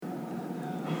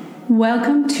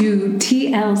Welcome to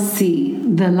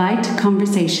TLC, The Light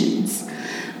Conversations.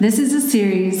 This is a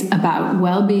series about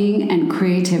well-being and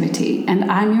creativity, and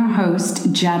I'm your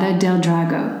host, Giada Del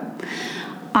Drago.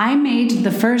 I made the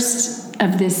first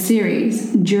of this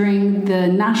series during the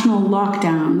national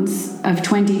lockdowns of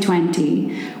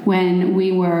 2020 when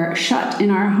we were shut in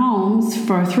our homes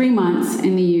for 3 months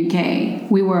in the UK.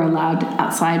 We were allowed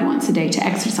outside once a day to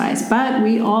exercise, but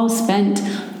we all spent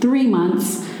 3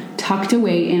 months tucked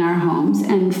away in our homes.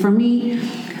 And for me,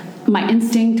 my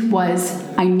instinct was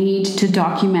I need to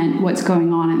document what's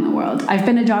going on in the world. I've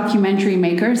been a documentary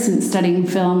maker since studying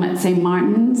film at St.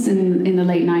 Martin's in the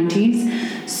late 90s.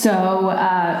 So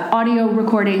audio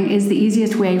recording is the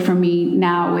easiest way for me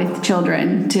now with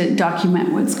children to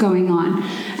document what's going on.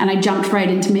 And I jumped right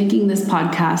into making this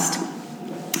podcast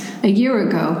a year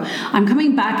ago. I'm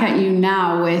coming back at you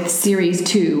now with Series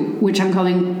 2, which I'm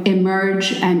calling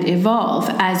Emerge and Evolve,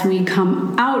 as we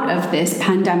come out of this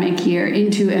pandemic year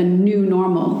into a new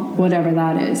normal, whatever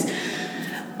that is.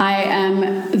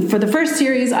 For the first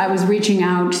series, I was reaching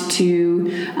out to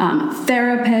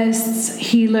therapists,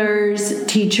 healers,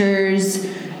 teachers,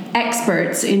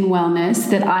 experts in wellness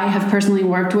that I have personally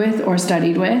worked with or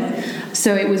studied with.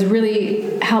 So it was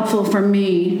really helpful for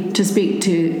me to speak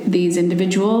to these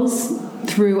individuals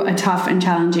through a tough and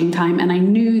challenging time. And I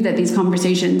knew that these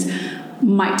conversations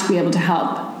might be able to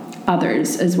help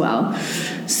others as well.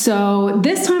 So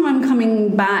this time I'm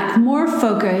coming back more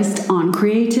focused on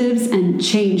creatives and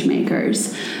change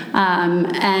makers.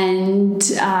 I'm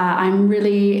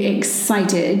really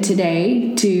excited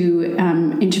today to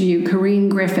interview Corinne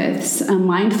Griffiths, a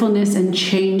mindfulness and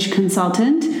change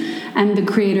consultant and the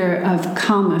creator of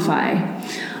Calmify.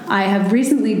 I have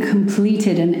recently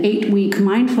completed an 8-week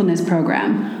mindfulness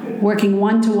program working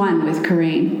one-to-one with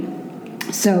Corinne.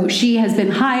 So she has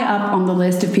been high up on the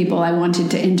list of people I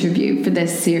wanted to interview for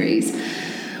this series.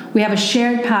 We have a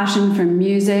shared passion for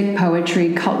music,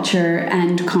 poetry, culture,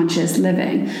 and conscious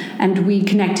living. And we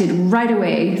connected right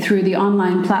away through the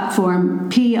online platform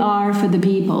PR for the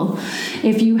People.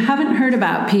 If you haven't heard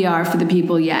about PR for the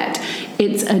People yet,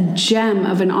 it's a gem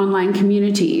of an online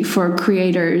community for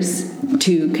creators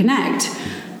to connect,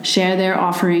 share their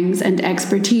offerings and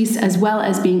expertise, as well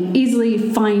as being easily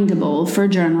findable for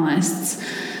journalists.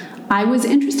 I was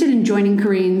interested in joining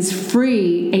Corinne's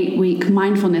free 8-week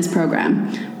mindfulness program,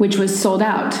 which was sold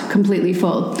out, completely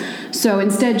full. So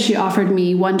instead, she offered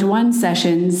me one-to-one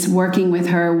sessions, working with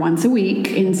her once a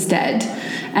week instead.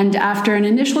 And after an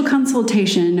initial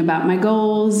consultation about my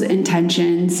goals,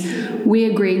 intentions, we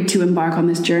agreed to embark on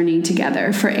this journey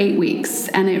together for 8 weeks,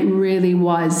 and it really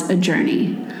was a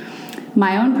journey.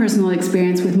 My own personal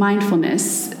experience with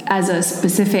mindfulness as a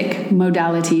specific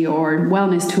modality or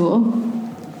wellness tool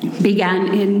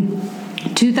began in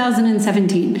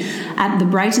 2017 at the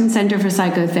Brighton Center for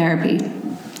Psychotherapy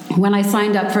when I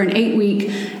signed up for an 8-week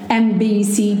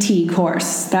MBCT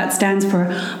course. That stands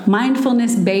for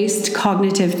Mindfulness-Based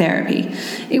Cognitive Therapy.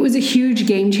 It was a huge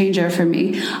game changer for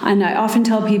me, and I often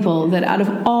tell people that out of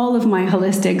all of my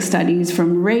holistic studies,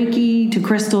 from Reiki to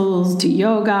crystals to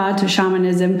yoga to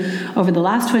shamanism, over the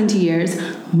last 20 years,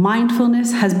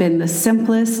 mindfulness has been the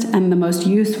simplest and the most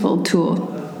useful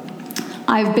tool.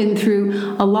 I've been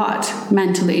through a lot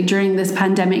mentally during this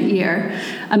pandemic year,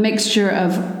 a mixture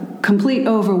of complete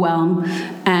overwhelm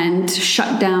and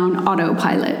shut down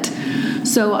autopilot.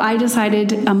 So I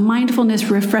decided a mindfulness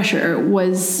refresher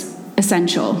was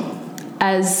essential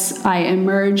as I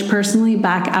emerge personally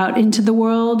back out into the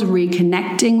world,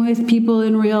 reconnecting with people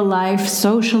in real life,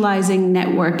 socializing,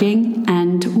 networking,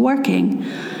 and working.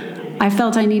 I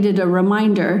felt I needed a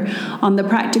reminder on the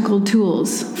practical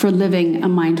tools for living a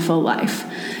mindful life.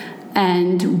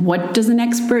 And what does an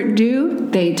expert do?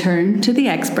 They turn to the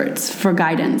experts for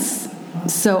guidance.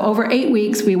 So over 8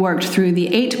 weeks, we worked through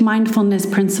the 8 mindfulness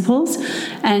principles,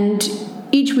 and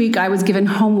each week I was given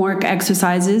homework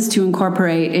exercises to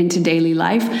incorporate into daily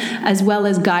life, as well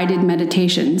as guided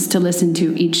meditations to listen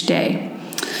to each day.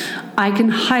 I can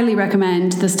highly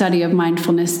recommend the study of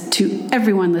mindfulness to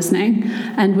everyone listening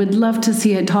and would love to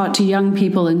see it taught to young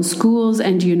people in schools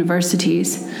and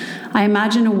universities. I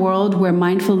imagine a world where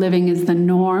mindful living is the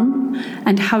norm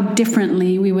and how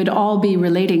differently we would all be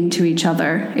relating to each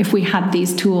other if we had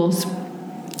these tools.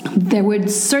 There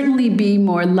would certainly be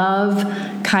more love,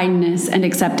 kindness, and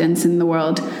acceptance in the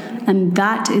world. And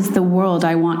that is the world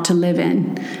I want to live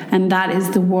in. And that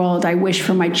is the world I wish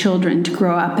for my children to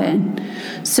grow up in.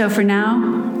 So for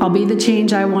now, I'll be the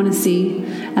change I want to see.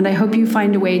 And I hope you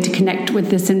find a way to connect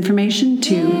with this information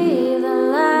too. Be the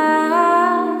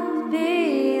love,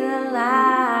 be the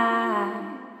light.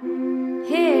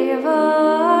 Hear your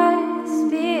voice,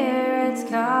 spirits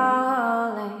call.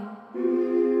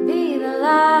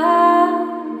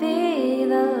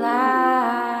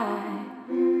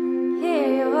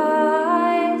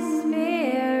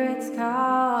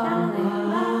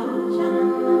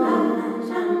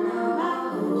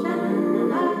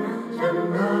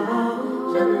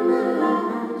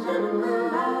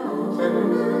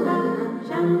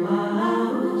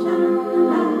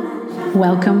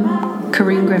 Welcome,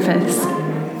 Corinne Griffiths.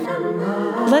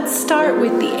 Let's start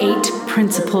with the 8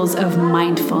 principles of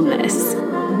mindfulness.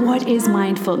 What is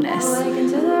mindfulness?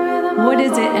 What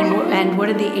is it, and what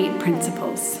are the 8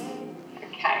 principles?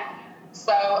 Okay,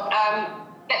 so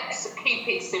let's keep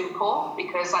it simple,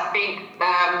 because I think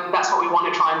that's what we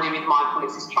want to try and do with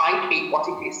mindfulness, is try and keep what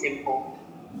it is simple.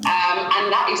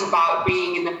 And that is about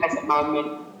being in the present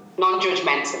moment,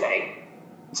 non-judgmentally.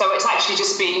 So it's actually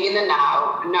just being in the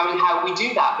now and knowing how we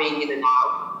do that, being in the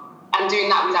now, and doing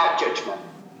that without judgment,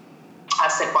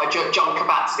 as said by John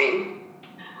Kabat-Zinn.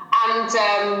 And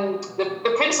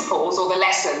the principles or the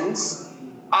lessons,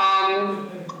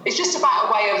 it's just about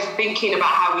a way of thinking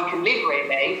about how we can live,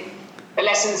 really. The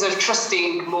lessons of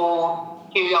trusting more,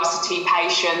 curiosity,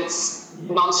 patience,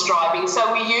 non-striving.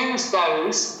 So we use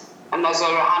those, and those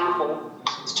are a handful,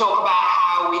 to talk about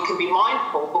how we can be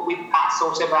mindful, but with that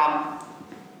sort of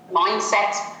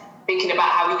mindset, thinking about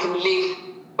how we can live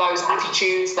those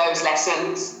attitudes, those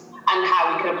lessons, and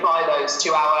how we can apply those to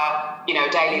our,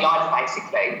 daily life,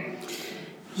 basically.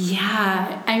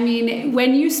 Yeah, I mean,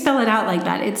 when you spell it out like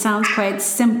that, it sounds quite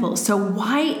simple. So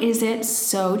why is it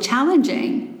so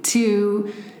challenging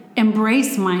to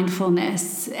embrace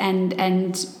mindfulness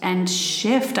and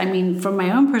shift? I mean, from my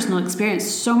own personal experience,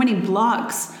 so many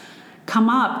blocks come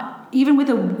up, even with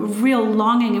a real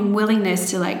longing and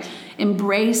willingness to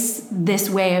embrace this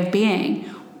way of being.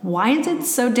 Why is it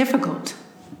so difficult?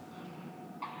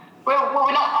 Well,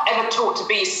 we're not ever taught to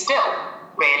be still,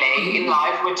 really, in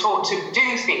life. We're taught to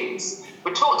do things.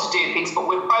 We're taught to do things, but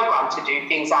we're programmed to do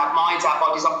things. Our minds, our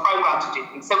bodies are programmed to do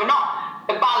things. So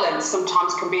the balance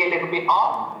sometimes can be a little bit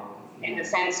off, in the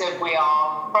sense of we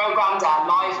are programmed, our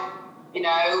life,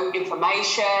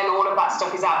 information, all of that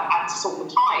stuff is out at sort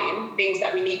of time, things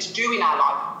that we need to do in our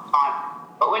lifetime.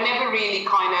 But we're never really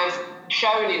kind of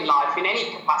shown in life in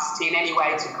any capacity, in any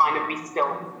way, to kind of be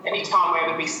still. Any time we're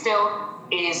ever be still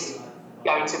is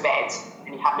going to bed,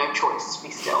 and you have no choice to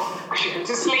be still because you're going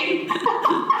to sleep.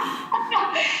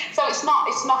 So it's not.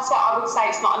 I would say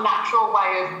it's not a natural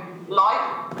way of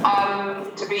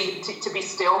life to be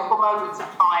still for moments of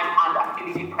time and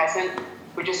actually be present.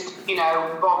 We're just,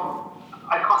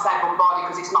 I can't say bombarded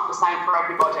because it's not the same for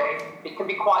everybody. It can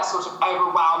be quite sort of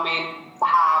overwhelming to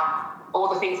have all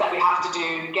the things that we have to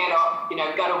do, get up,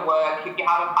 go to work, if you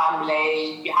have a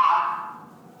family, if you have,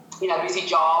 a busy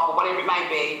job or whatever it may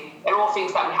be. They're all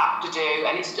things that we have to do,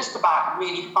 and it's just about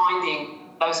really finding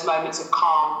those moments of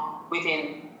calm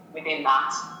within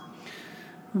that.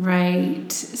 Right.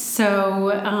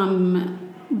 So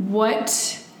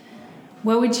what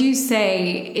would you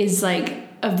say is a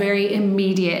very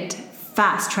immediate,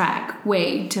 fast track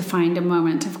way to find a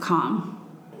moment of calm?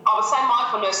 I would say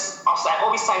mindfulness,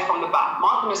 always say from the back,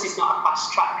 mindfulness is not a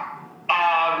fast track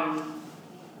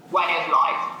way of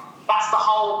life. That's the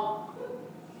whole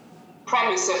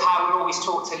premise of how we're always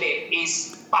taught to live,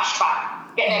 is fast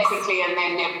track. Get there quickly and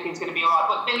then everything's going to be all right.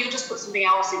 But then you'll just put something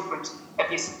else in front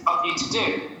of you to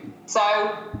do. So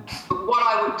what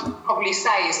I would probably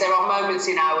say is there are moments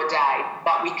in our day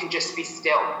that we can just be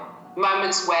still.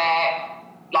 Moments where,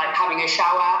 like having a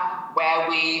shower, where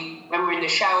when we're in the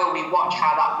shower, we watch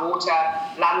how that water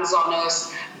lands on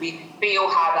us. We feel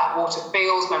how that water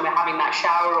feels when we're having that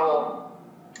shower, or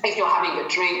if you're having a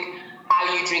drink,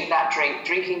 how you drink that drink,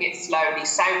 drinking it slowly,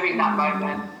 savouring that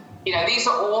moment. These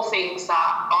are all things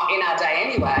that are in our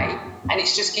day anyway, and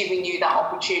it's just giving you that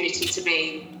opportunity to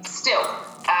be still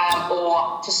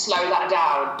or to slow that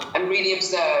down and really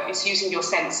observe. It's using your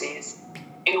senses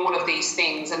in all of these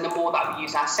things, and the more that we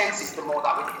use our senses, the more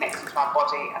that we connect to our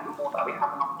body, and the more that we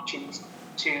have an opportunity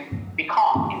to be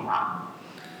calm in that.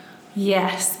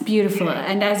 Yes, beautiful.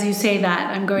 And as you say that,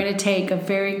 I'm going to take a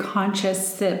very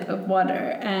conscious sip of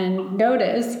water and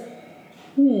notice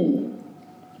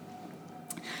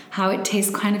how it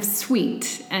tastes kind of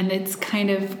sweet and it's kind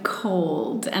of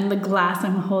cold, and the glass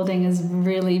I'm holding is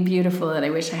really beautiful, and I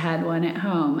wish I had one at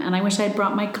home, and I wish I'd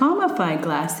brought my Calmify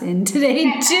glass in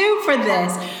today too for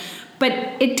this. But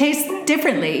it tastes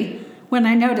differently when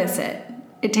I notice it.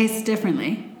 It tastes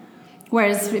differently.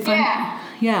 Whereas if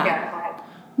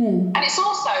And it's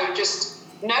also just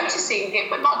noticing it,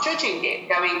 but not judging it,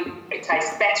 going, it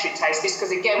tastes better, it tastes this,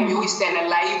 because again, we always then a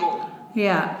label.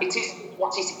 Yeah. It is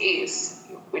what it is.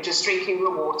 We're just drinking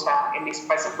the water in this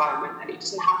present moment, and it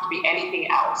doesn't have to be anything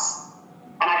else.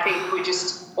 And I think we're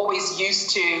just always used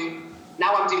to,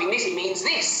 now I'm doing this, it means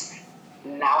this.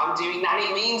 Now I'm doing that,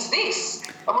 it means this.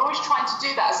 And we're always trying to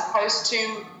do that, as opposed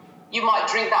to, you might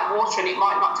drink that water and it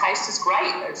might not taste as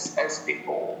great as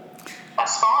before.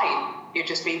 That's fine. You're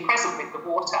just being present with the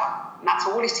water. And that's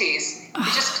all it is. You're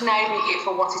just naming it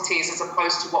for what it is as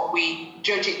opposed to what we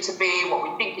judge it to be, what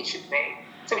we think it should be.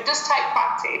 So it does take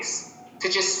practice to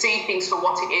just see things for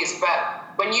what it is.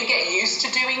 But when you get used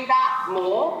to doing that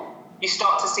more, you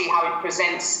start to see how it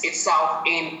presents itself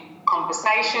in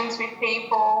conversations with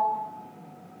people,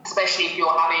 especially if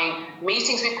you're having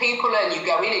meetings with people and you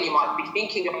go in and you might be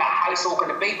thinking about how it's all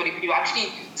going to be. But if you actually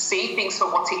see things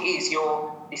for what it is,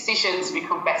 your decisions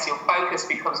become better, your focus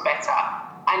becomes better,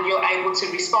 and you're able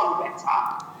to respond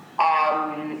better.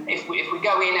 If we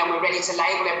go in and we're ready to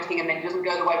label everything and then it doesn't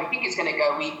go the way we think it's going to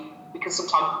go, we can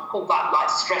sometimes pull that like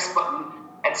stress button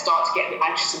and start to get a bit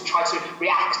anxious and try to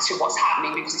react to what's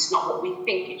happening because it's not what we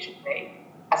think it should be,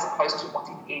 as opposed to what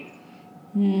it is.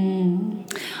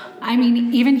 I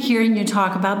mean, even hearing you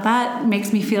talk about that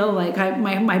makes me feel like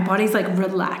my body's like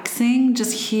relaxing,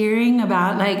 just hearing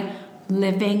about like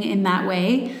living in that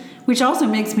way, which also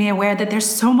makes me aware that there's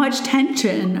so much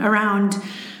tension around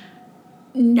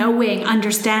knowing,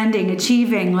 understanding,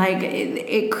 achieving. Like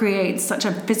it creates such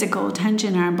a physical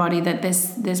tension in our body that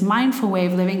this mindful way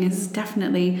of living is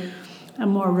definitely a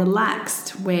more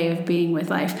relaxed way of being with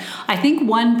life. I think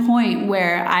one point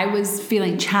where I was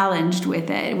feeling challenged with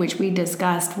it, which we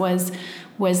discussed, was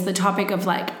the topic of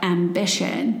like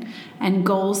ambition and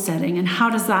goal setting, and how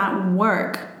does that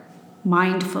work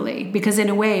mindfully? Because in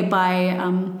a way,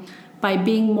 by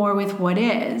being more with what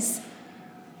is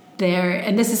there,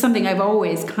 and this is something I've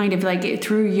always kind of like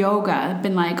through yoga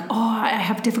been like, oh, I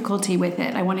have difficulty with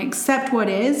it. I want to accept what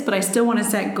is, but I still want to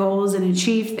set goals and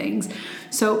achieve things.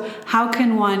 So how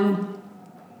can one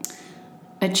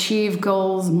achieve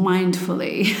goals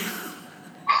mindfully?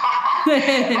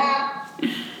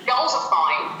 Goals are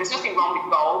fine. There's nothing wrong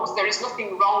with goals. There is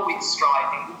nothing wrong with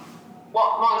striving.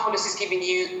 What mindfulness is giving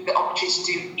you the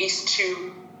opportunity to do is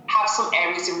to have some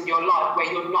areas in your life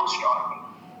where you're not striving.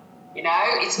 You know,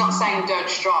 it's not saying don't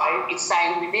strive, it's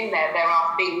saying within there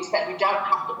are things that we don't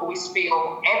have to always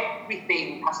feel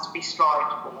everything has to be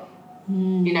strived for.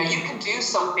 You know, you can do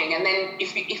something, and then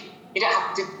if you don't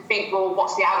have to think, well,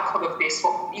 what's the outcome of this?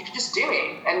 Well, you can just do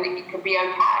it, and it can be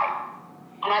okay.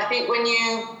 And I think when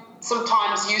you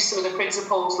sometimes use some of the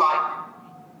principles, like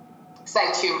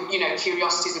say,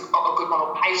 curiosity is a good one,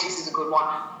 or patience is a good one,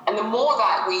 and the more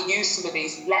that we use some of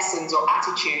these lessons or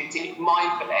attitudes in it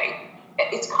mindfully,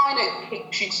 it's kind of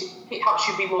it helps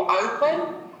you be more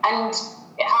open, and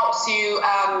it helps you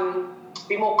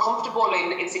be more comfortable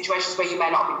in situations where you may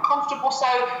not be comfortable. So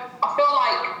I feel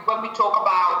like when we talk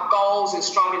about goals and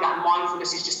striving, that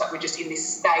mindfulness is just that we're just in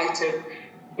this state of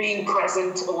being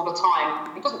present all the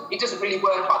time. It doesn't really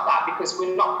work like that, because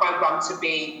we're not programmed to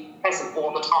be present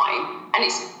all the time, and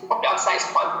I'd say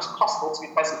it's quite impossible to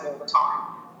be present all the time.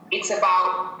 It's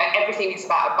about everything is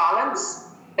about a balance.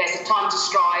 There's a time to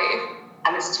strive,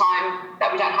 and there's a time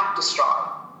that we don't have to strive.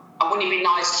 And wouldn't it be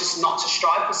nice just not to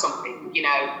strive for something,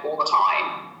 all the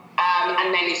time?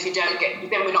 And then if you don't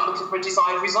then we're not looking for a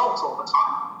desired result all the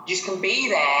time. You just can be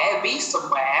there, be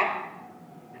somewhere.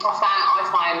 I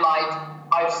find like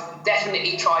I've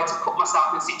definitely tried to put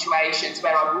myself in situations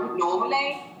where I wouldn't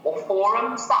normally, or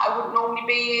forums that I wouldn't normally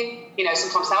be in.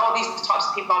 Sometimes say, these are the types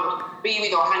of people I would be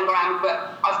with or hang around,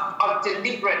 but I've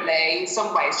deliberately, in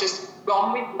some ways, just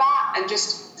gone with that and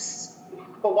just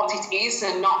for what it is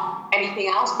and not anything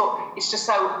else. But it's just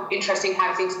so interesting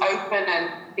how things open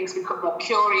and things become more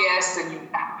curious, and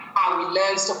how we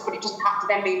learn stuff. But it doesn't have to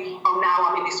then be, now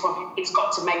I'm in this one, it's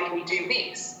got to make me do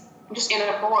this. I'm just in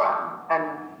a forum,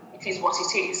 and it is what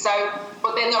it is. So,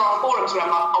 but then there are forums where I'm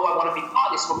like, I want to be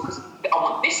part of this one because I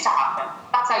want this to happen.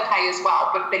 That's okay as well,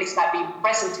 but then it's about being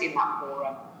present in that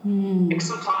forum. Because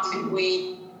sometimes if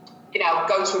we,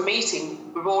 go to a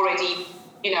meeting, we're already,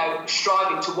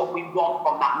 striving to what we want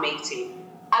from that meeting.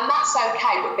 And that's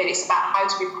okay, but then it's about how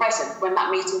to be present when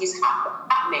that meeting is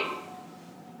happening.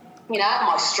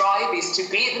 My strive is to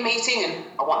be at the meeting and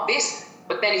I want this,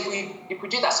 but then if we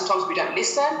do that, sometimes we don't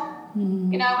listen.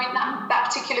 In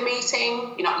that particular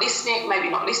meeting, you're not listening, maybe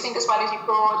not listening as well as you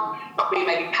could, not being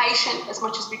maybe patient as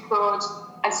much as we could.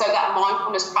 And so that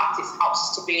mindfulness practice helps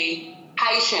us to be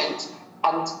patient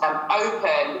and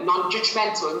open,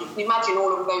 non-judgmental. And you can imagine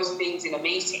all of those things in a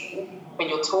meeting when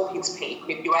you're talking to people,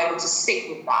 if you're able to sit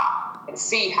with that and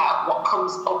see what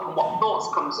comes up and what thoughts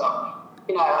comes up,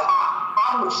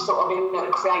 how much sort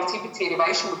of creativity and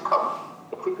innovation would come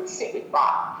if we could sit with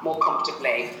that more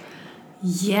comfortably.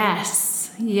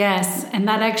 Yes. And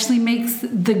that actually makes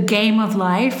the game of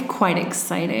life quite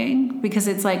exciting, because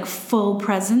it's like full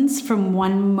presence from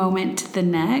one moment to the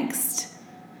next,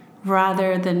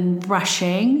 rather than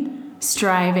rushing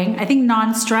striving. I think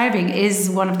non-striving is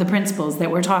one of the principles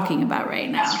that we're talking about right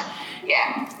now. That's right.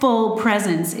 Yeah. Full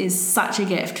presence is such a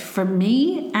gift for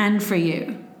me and for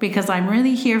you, because I'm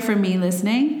really here for me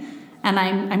listening, and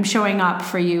I'm showing up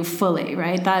for you fully,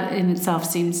 right? That in itself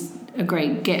seems a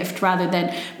great gift, rather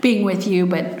than being with you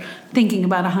but thinking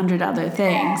about 100 other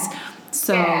things.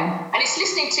 So and it's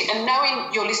listening to and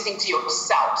knowing you're listening to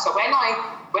yourself. So when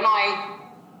I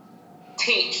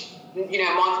teach,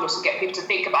 mindfulness and get people to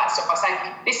think about stuff, I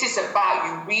say this is about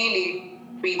you really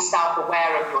being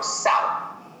self-aware of yourself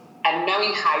and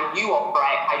knowing how you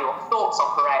operate, how your thoughts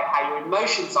operate, how your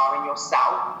emotions are in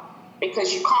yourself,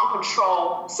 because you can't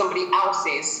control somebody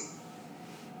else's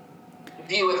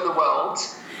view of the world.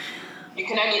 You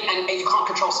can only and you can't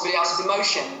control somebody else's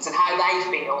emotions and how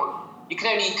they feel. You can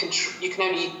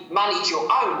only manage your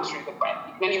own through the breath.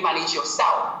 You can only manage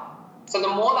yourself. So the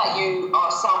more that you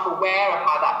are self-aware of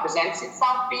how that presents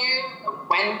itself for you,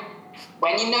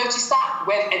 when you notice that,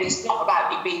 and it's not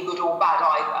about it being good or bad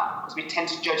either, because we tend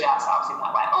to judge ourselves in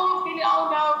that way. Oh, I'm feeling, oh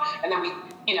no, and then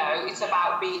it's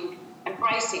about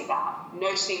embracing that,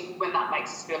 noticing when that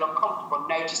makes us feel uncomfortable,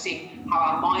 noticing how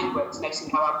our mind works, noticing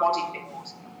how our body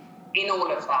feels, in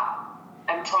all of that,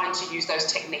 and trying to use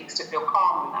those techniques to feel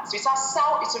calm in that. So it's our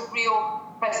self, it's a real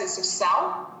presence of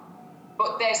self,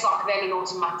 but there's then an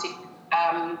automatic,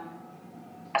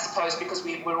 I suppose, because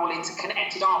we're all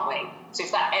interconnected, aren't we? So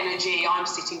if that energy, I'm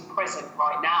sitting present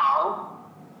right now,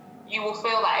 you will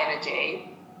feel that energy,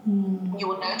 you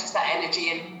will notice that energy,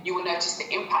 and you will notice the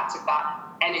impact of that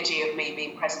energy of me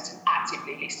being present and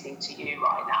actively listening to you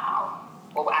right now,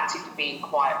 or actively being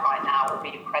quiet right now, or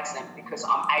being present, because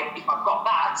if I've got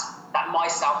that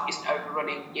myself isn't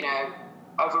overruling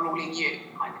you,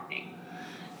 kind of thing.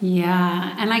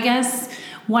 Yeah, and I guess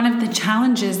one of the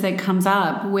challenges that comes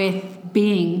up with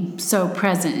being so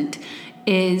present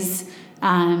is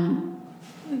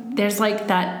there's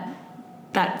that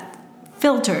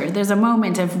filter. There's a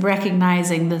moment of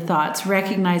recognizing the thoughts,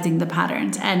 recognizing the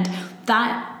patterns, and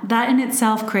that in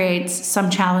itself creates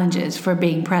some challenges for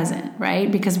being present,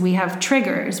 right? Because we have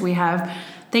triggers, we have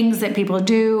things that people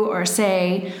do or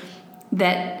say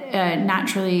that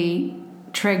naturally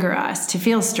trigger us to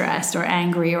feel stressed or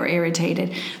angry or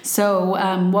irritated. So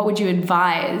what would you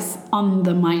advise on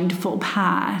the mindful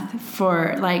path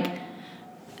for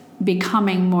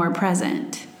becoming more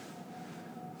present?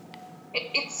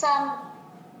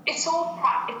 It's all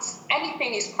practice.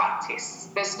 Anything is practice.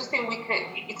 There's nothing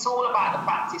it's all about the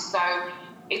practice. So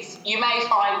you may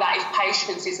find that if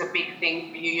patience is a big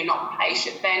thing for you, you're not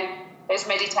patient, then there's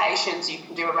meditations you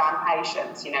can do around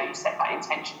patience. You set that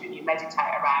intention and you meditate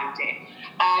around it.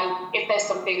 If there's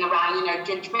something around,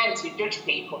 judgment, you judge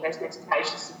people, there's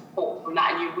meditation support from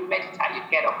that, and you would meditate, you'd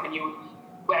get up and you would,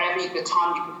 wherever the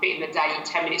time you can fit in the day, your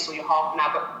 10 minutes or your half an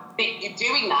hour, but you're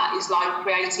doing that is like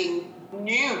creating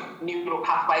new neural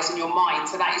pathways in your mind.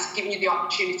 So that is giving you the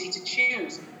opportunity to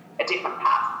choose a different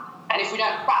path. And if we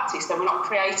don't practice, then we're not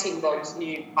creating those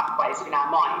new pathways in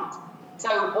our mind.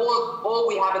 So all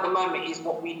we have at the moment is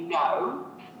what we know,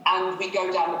 and we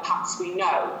go down the paths we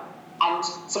know. And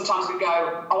sometimes we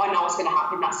go, oh, I know what's going to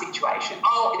happen in that situation.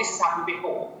 Oh, this has happened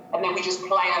before. And then we just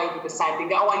play over the same thing.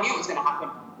 Oh, I knew it was going to happen.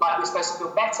 Like we're supposed to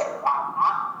feel better about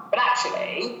that. But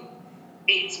actually,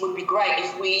 it would be great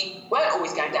if we weren't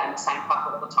always going down the same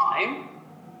path all the time,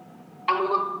 and we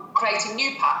were creating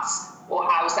new paths. Or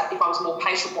how is that? If I was more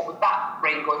patient, what would that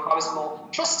bring? Or if I was more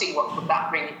trusting, what would that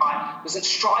bring? If I wasn't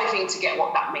striving to get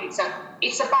what that means. So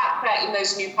it's about creating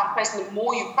those new pathways. And the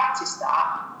more you practice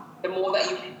that, the more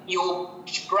that your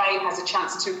brain has a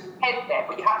chance to head there.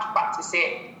 But you have to practice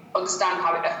it, understand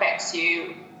how it affects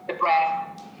you, the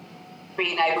breath,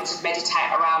 being able to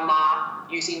meditate around that,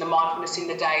 using the mindfulness in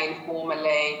the day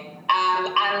informally.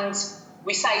 And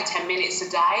we say 10 minutes a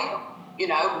day. The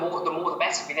more the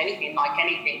better with anything, like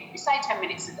anything. If you say 10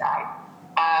 minutes a day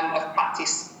of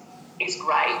practice is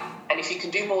great. And if you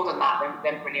can do more than that,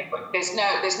 then brilliant. But there's no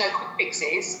quick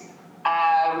fixes.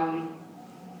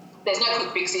 There's no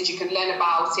quick fixes. You can learn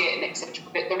about it and etc.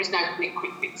 But there is no quick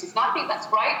fixes. And I think that's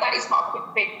great. That is not a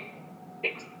quick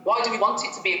fix. Why do we want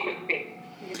it to be a quick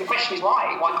fix? The question is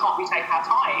why? Why can't we take our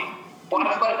time? Why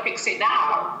have we got to fix it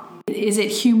now? Is it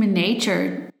human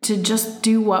nature to just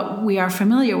do what we are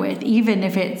familiar with, even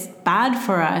if it's bad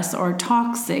for us or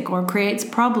toxic or creates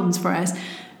problems for us?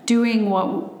 Doing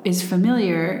what is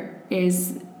familiar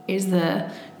is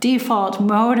the default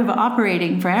mode of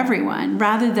operating for everyone,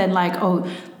 rather than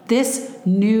this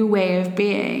new way of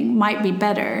being might be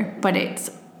better, but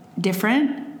it's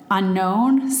different,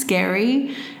 unknown,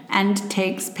 scary, and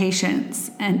takes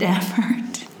patience and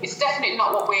effort. It's definitely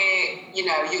not what we're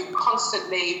you're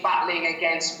constantly battling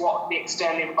against what the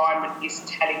external environment is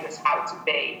telling us how to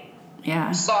be.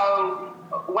 Yeah. So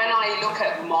when I look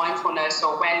at mindfulness,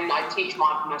 or when I teach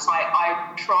mindfulness,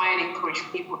 I try and encourage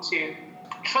people to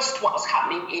trust what's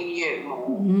happening in you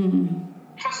more.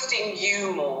 Trusting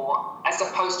you more as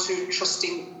opposed to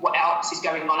trusting what else is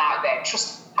going on out there.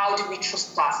 How do we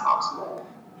trust ourselves more?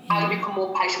 How do we become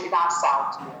more patient with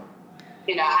ourselves more?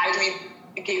 How do we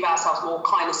give ourselves more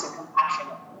kindness and compassion?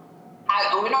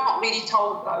 And we're not really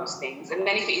told those things. And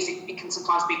then if it is, it can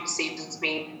sometimes be perceived as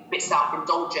being a bit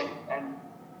self-indulgent and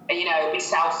a bit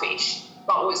selfish.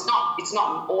 But it's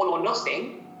not all or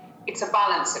nothing. It's a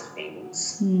balance of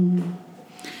things.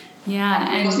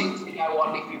 Yeah, and nothing to go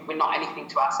on if we're not anything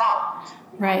to ourselves.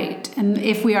 Right. And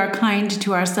if we are kind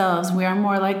to ourselves, we are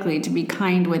more likely to be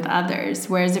kind with others.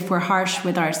 Whereas if we're harsh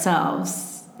with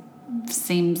ourselves,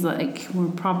 seems like we're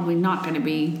probably not going to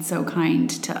be so kind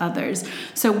to others.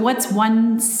 So what's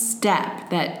one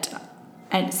step that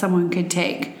someone could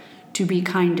take to be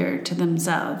kinder to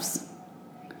themselves?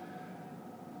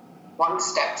 One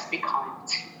step to be kind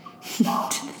to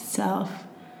yourself. To the self.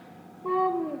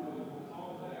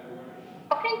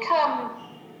 I think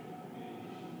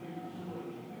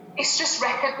it's just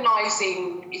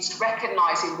recognizing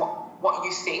what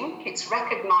you think. It's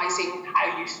recognizing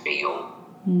how you feel.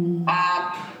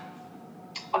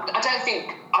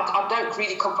 I don't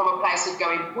really come from a place of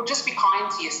going, well, just be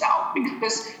kind to yourself,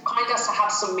 because kind has to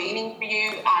have some meaning for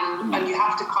you, and you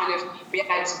have to kind of be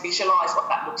able to visualize what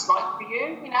that looks like for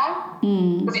you,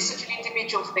 because it's such an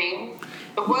individual thing.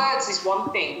 The words is one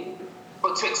thing,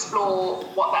 but to explore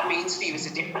what that means for you is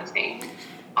a different thing.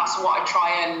 That's what I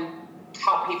try and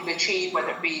help people achieve, whether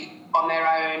it be on their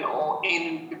own or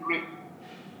in the group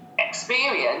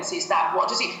experience, is that what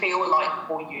does it feel like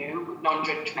for you,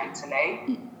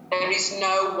 non-judgmentally? There is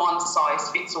no one size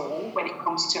fits all when it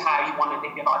comes to how you want to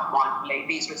live your life mindfully.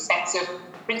 These are sets of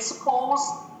principles,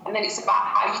 and then it's about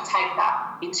how you take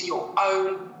that into your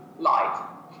own life,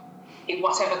 in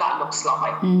whatever that looks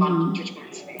like,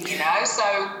 non-judgmentally, So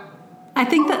I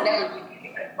think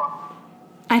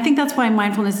that's why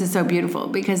mindfulness is so beautiful,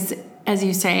 because, as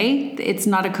you say, it's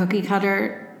not a cookie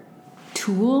cutter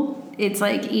tool. It's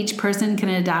like each person can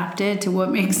adapt it to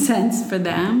what makes sense for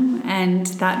them, and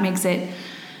that makes it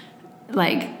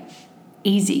like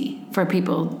easy for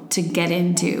people to get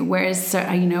into. Whereas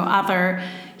other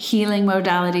healing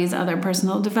modalities, other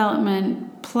personal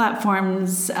development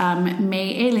platforms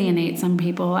may alienate some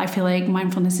people. I feel like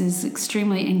mindfulness is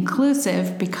extremely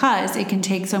inclusive because it can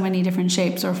take so many different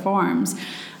shapes or forms.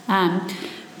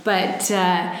 But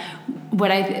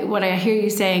what I hear you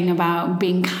saying about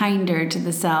being kinder to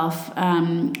the self,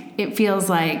 it feels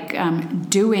like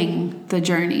doing the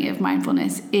journey of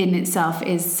mindfulness in itself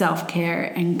is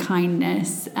self-care and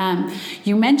kindness.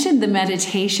 You mentioned the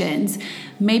meditations.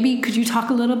 Maybe could you talk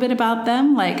a little bit about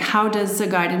them? Like, how does a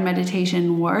guided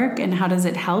meditation work, and how does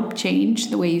it help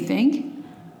change the way you think?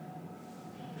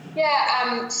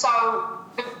 Yeah, so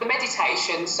the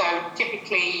meditation, so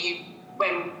typically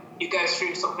when you go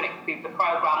through sort of the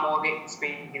program or the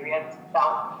experience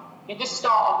itself, you just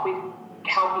start off with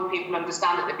helping people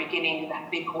understand at the beginning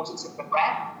the importance of the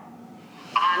breath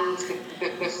and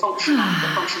the function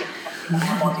of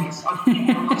our bodies.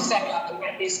 I say that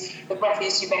the breath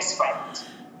is your best friend,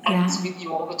 and it's with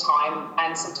you all the time,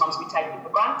 and sometimes we take it for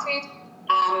granted,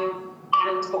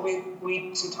 but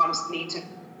we sometimes need to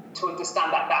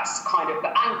understand that that's kind of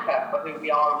the anchor for who we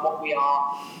are and what we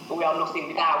are, but we are nothing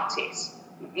without it.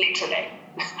 Literally.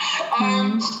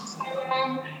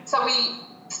 So we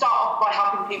start off by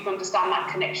helping people understand that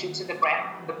connection to the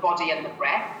breath, the body and the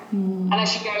breath. And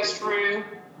as you go through,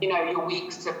 your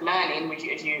weeks of learning, which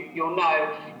as you'll know,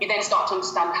 you then start to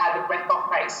understand how the breath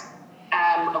operates,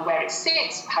 and where it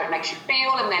sits, how it makes you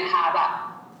feel, and then how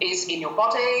that is in your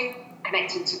body,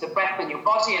 connecting to the breath in your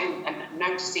body, and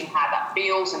noticing how that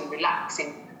feels and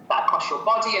relaxing that across your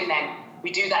body. And then we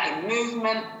do that in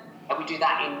movement, and we do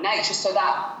that in nature, so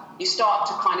that you start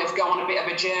to kind of go on a bit of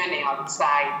a journey, I would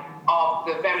say, of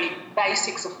the very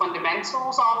basics of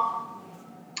fundamentals of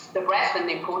the breath and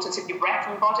the importance of your breath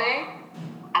and body,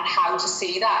 and how to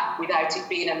see that without it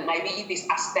being maybe this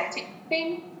aesthetic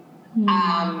thing.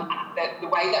 The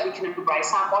way that we can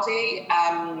embrace our body,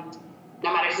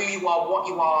 no matter who you are, what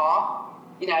you are,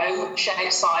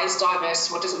 shape, size, diverse,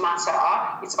 what doesn't matter.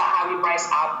 It's about how we embrace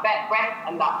our breath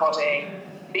and that body.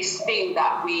 This thing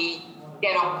that we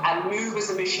get up and move as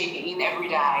a machine every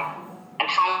day, and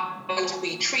how do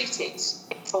we treat it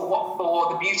for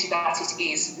the beauty that it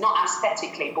is, not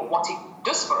aesthetically, but what it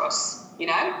does for us,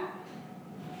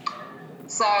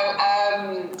 So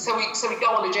we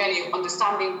go on a journey of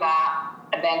understanding that,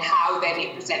 and then how then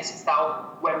it presents itself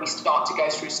when we start to go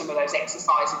through some of those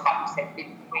exercises that we said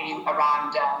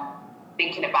around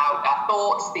thinking about our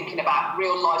thoughts, thinking about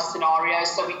real life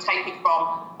scenarios. So we take it from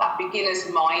that beginner's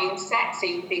mindset,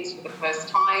 seeing things for the first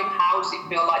time. How does it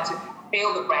feel like to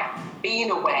feel the breath, being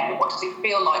aware? What does it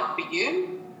feel like for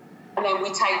you? And then we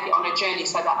take it on a journey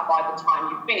so that by the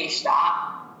time you finish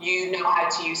that, you know how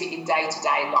to use it in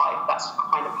day-to-day life. That's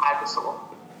kind of how the sort of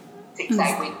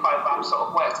 6-8 week program sort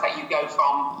of works, that you go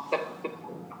from the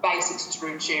basics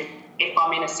through to, if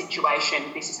I'm in a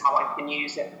situation, this is how I can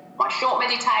use it. My short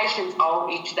meditations,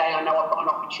 each day I know I've got an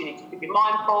opportunity to be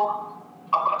mindful.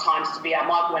 I've got times to be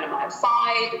mindful when I'm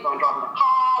outside, when I'm driving the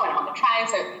car, when I'm on the train.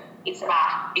 So it's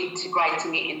about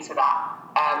integrating it into that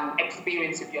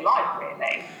experience of your life,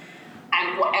 really.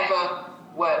 And whatever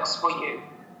works for you.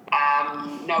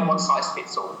 No one size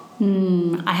fits all.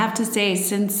 I have to say,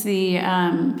 since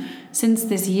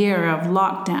this year of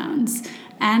lockdowns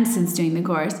and since doing the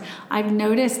course, I've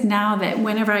noticed now that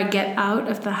whenever I get out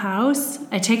of the house,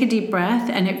 I take a deep breath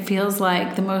and it feels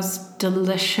like the most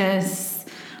delicious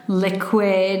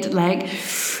liquid, like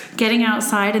getting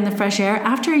outside in the fresh air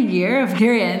after a year of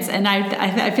experience. And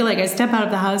I feel like I step out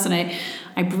of the house and I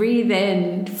breathe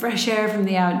in fresh air from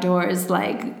the outdoors,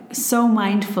 like so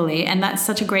mindfully. And that's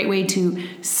such a great way to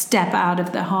step out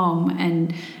of the home.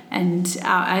 And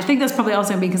I think that's probably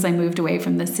also because I moved away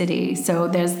from the city. So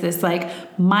there's this like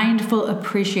mindful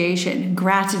appreciation,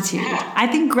 gratitude. I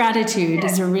think gratitude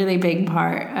is a really big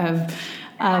part of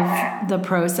the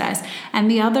process. And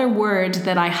the other word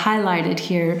that I highlighted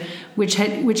here, which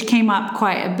came up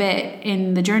quite a bit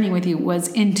in the journey with you, was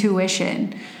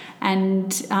intuition.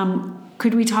 And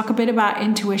could we talk a bit about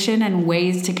intuition and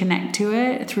ways to connect to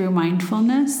it through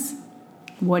mindfulness?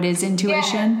 What is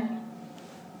intuition?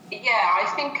 Yeah, I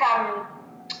think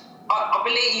I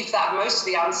believe that most of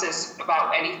the answers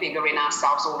about anything are in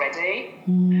ourselves already.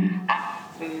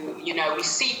 We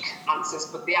seek answers,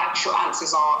 but the actual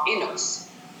answers are in us.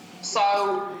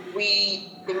 So the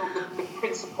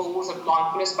principles of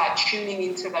mindfulness about tuning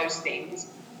into those things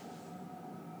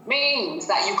means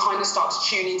that you kind of start to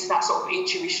tune into that sort of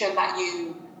intuition, that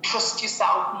you trust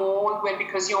yourself more,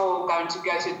 because you're going to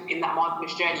go in that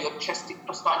mindfulness journey, you're starting to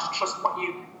trust what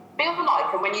you feel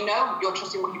like. And when you know you're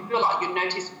trusting what you feel like, you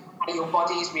notice how your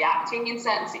body is reacting in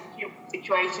certain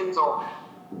situations, or, as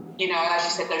you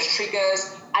said, those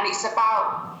triggers. And it's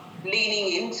about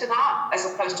leaning into that as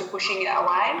opposed to pushing it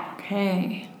away.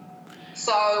 Okay.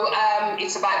 So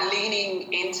it's about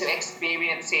leaning into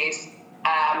experiences,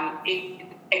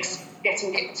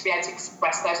 getting to be able to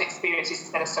express those experiences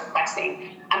instead of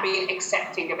suppressing, and being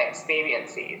accepting of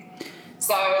experiences.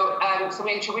 So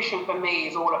intuition for me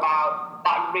is all about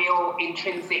that real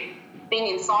intrinsic thing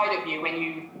inside of you. When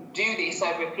you do this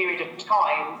over a period of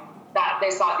time, that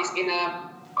there's like this inner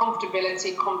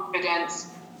comfortability, confidence.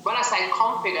 When I say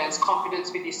confidence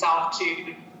with yourself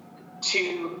to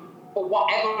or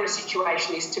whatever a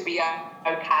situation is, to be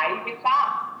okay with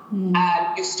that.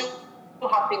 You still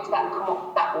have things that come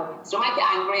up that will still make you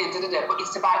angry and but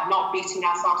it's about not beating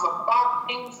ourselves up about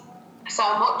things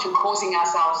so much and causing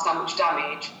ourselves so much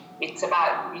damage. It's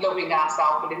about loving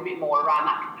ourselves a little bit more, around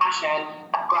that compassion,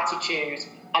 that gratitude,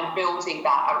 and building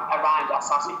that around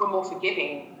ourselves. And if we're more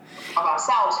forgiving of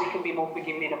ourselves, we can be more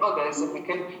forgiving of others, and we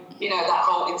can, that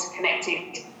whole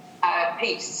interconnected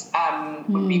piece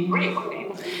would be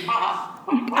brilliant.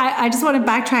 I just want to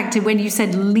backtrack to when you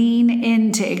said lean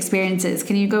into experiences.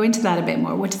 Can you go into that a bit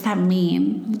more? What does that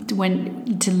mean,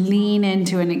 to lean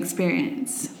into an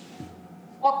experience?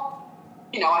 Well,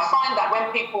 I find that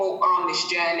when people are on this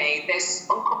journey, there's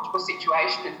uncomfortable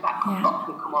situations that can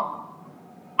come up.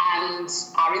 And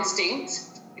our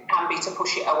instinct can be to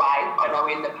push it away. I know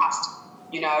in the past,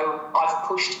 I've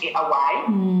pushed it away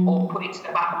or put it to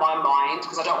the back of my mind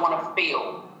because I don't want to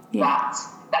feel that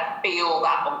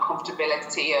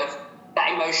uncomfortability of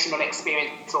that emotional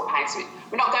experience or pain. So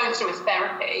we're not going through a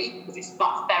therapy, because it's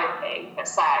not therapy per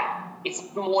se.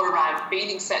 It's more around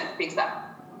feeling certain things that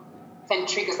then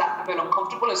triggers that feel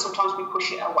uncomfortable, and sometimes we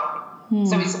push it away.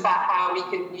 So it's about how we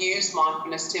can use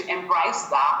mindfulness to embrace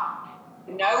that,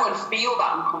 know and feel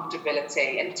that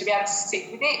uncomfortability, and to be able to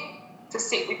sit with it,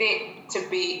 to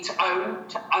own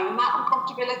that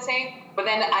uncomfortability, but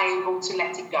then able to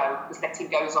let it go, because letting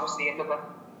go is obviously another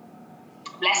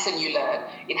lesson you learn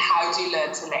in how do you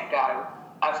learn to let go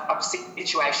of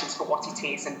situations for what it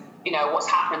is, and what's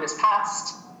happened has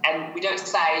passed, and we don't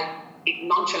say it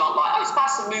nonchalant like, it's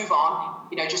past and move on,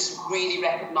 just really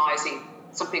recognizing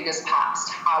something has passed.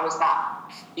 How is that?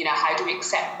 How do we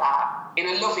accept that in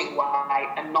a loving way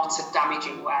and not a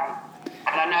damaging way?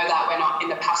 And I know that in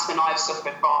the past, when I've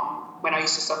suffered from when I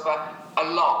used to suffer a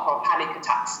lot from panic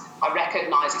attacks, I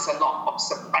recognise it's a lot of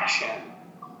suppression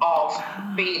of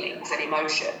feelings and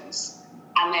emotions.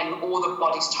 And then all the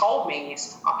body's told me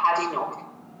is, I've had enough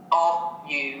of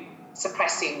you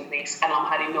suppressing this, and I've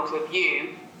had enough of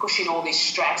you pushing all this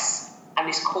stress and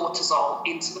this cortisol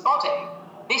into the body.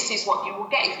 This is what you will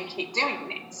get if you keep doing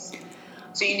this.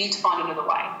 So you need to find another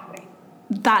way.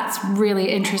 That's really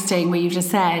interesting what you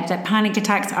just said, that panic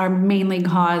attacks are mainly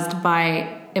caused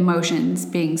by emotions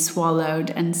being swallowed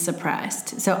and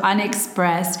suppressed. So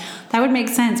unexpressed, that would make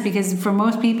sense, because for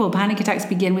most people, panic attacks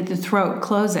begin with the throat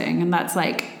closing, and that's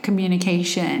like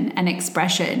communication and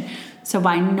expression. So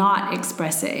by not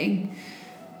expressing,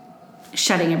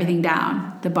 shutting everything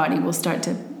down, the body will start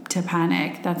to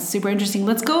panic. That's super interesting.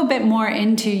 Let's go a bit more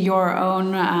into your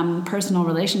own personal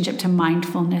relationship to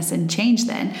mindfulness and change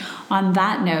then. On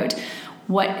that note,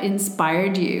 what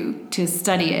inspired you to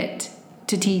study it,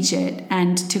 to teach it,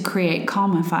 and to create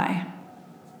Calmify?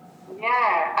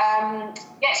 Yeah,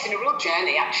 it's been a real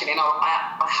journey, actually, and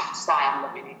I have to say I'm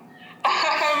loving it.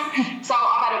 So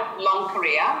I've had a long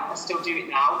career, I still do it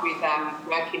now, with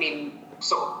working in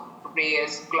sort of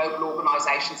careers, global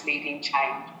organisations leading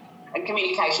change. And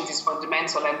communications is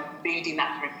fundamental, and leading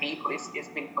that through people has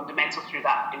been fundamental through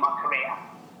that in my career.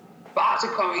 But after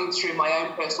going through my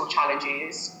own personal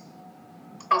challenges,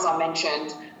 as I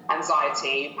mentioned,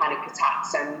 anxiety, panic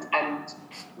attacks, and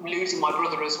losing my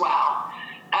brother as well,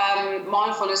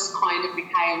 mindfulness kind of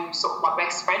became sort of my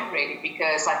best friend, really,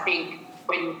 because I think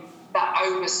when that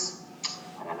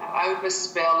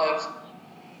overspill of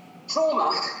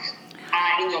trauma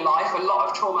in your life, a lot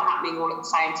of trauma happening all at the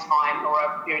same time or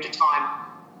a period of time,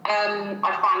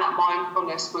 I found that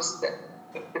mindfulness was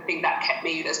the thing that kept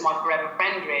me as my forever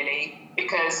friend, really,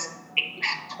 because it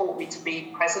taught me to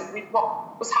be present with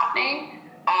what was happening,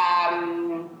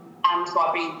 and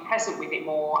by being present with it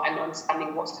more and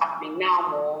understanding what's happening now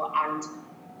more and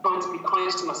trying to be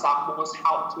kind to myself more has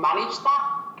helped manage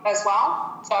that as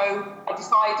well. So I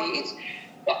decided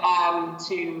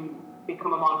to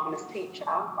become a mindfulness teacher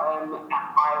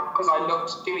because I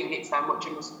loved doing it so much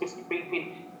and was just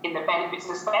reaping in the benefits,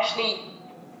 especially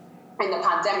in the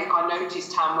pandemic. I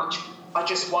noticed how much I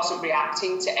just wasn't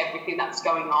reacting to everything that's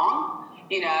going on.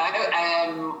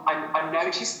 I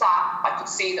noticed that. I could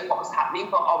see that what was happening,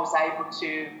 but I was able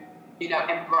to,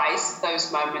 embrace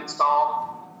those moments of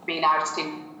being out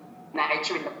in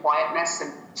nature, in the quietness,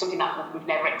 and something that we've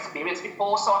never experienced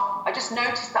before. So I just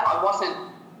noticed that I wasn't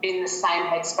in the same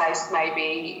headspace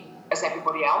maybe as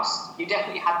everybody else. You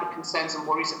definitely had the concerns and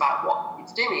worries about what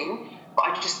it's doing, but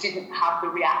I just didn't have the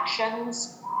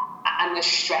reactions and the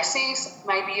stresses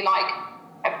maybe like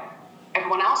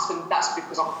everyone else, and that's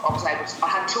because I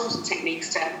had tools and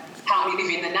techniques to help me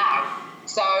live in the now.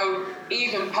 So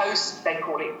even post, they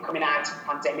call it coming out of the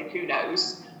pandemic, who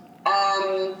knows,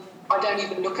 I don't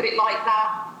even look at it like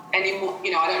that anymore.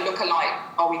 I don't look at like,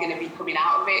 are we going to be coming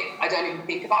out of it? I don't even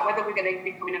think about whether we're going to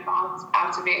be coming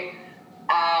out of it.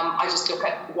 I just look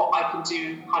at what I can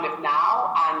do kind of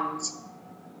now and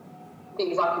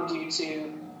things I can do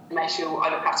to make sure I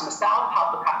look after myself,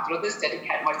 help look after others,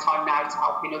 dedicate my time now to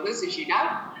helping others, as you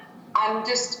know, and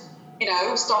just,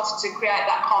 started to create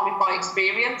that Calmify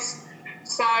experience.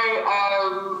 So,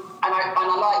 and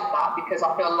I like that because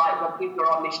I feel like when people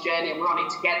are on this journey and we're on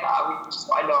it together, which is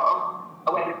what I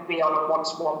love, whether it be on a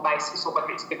one-to-one basis or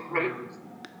whether it's a group,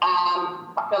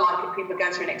 I feel like if people are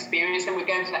going through an experience, then we're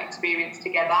going through that experience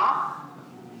together,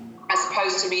 as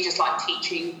opposed to me just like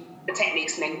teaching the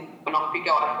techniques and then when off we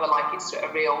go. I feel like it's a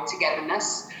real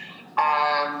togetherness,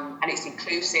 and it's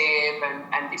inclusive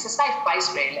and it's a safe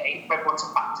place really for everyone to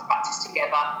practice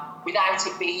together without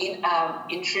it being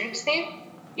intrusive.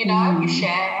 You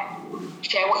share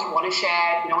what you want to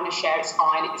share. If you don't want to share, it's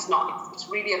fine. It's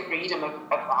really a freedom of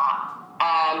that,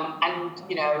 and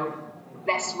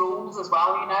less rules as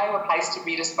well. A place to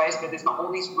be, I suppose, where there's not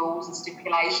all these rules and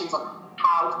stipulations on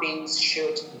how things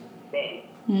should be.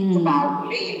 It's about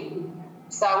being.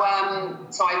 So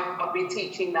I've been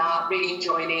teaching that, really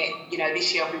enjoying it.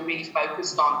 This year I've been really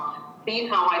focused on seeing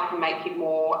how I can make it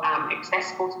more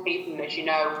accessible to people. And as you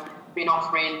know, been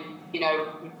offering,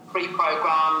 free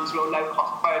programs, real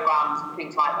low-cost programs and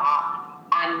things like that.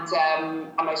 And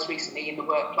most recently in the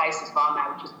workplace as well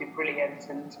now, which has been brilliant,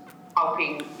 and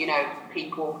helping,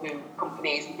 people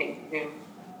companies and things who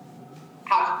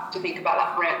have to think about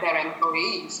that for their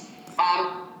employees.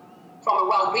 From a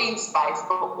well-being space,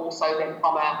 but also then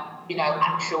from a,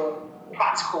 actual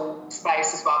practical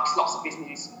space as well, because lots of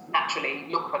businesses naturally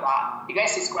look for that.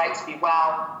 Yes, it's great to be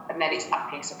well, and then it's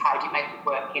that piece of how do you make it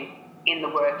work in the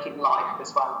working life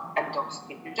as well, and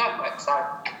obviously people who don't work. So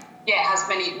it has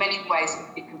many ways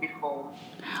it can be formed.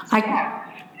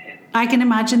 I can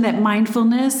imagine that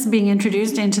mindfulness being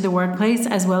introduced into the workplace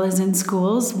as well as in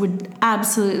schools would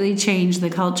absolutely change the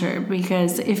culture,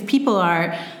 because if people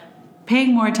are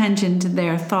paying more attention to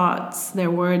their thoughts, their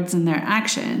words, and their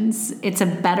actions, it's a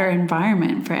better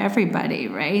environment for everybody,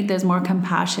 right? There's more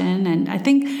compassion, and I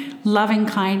think loving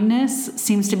kindness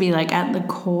seems to be like at the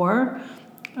core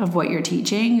of what you're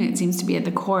teaching. It seems to be at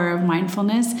the core of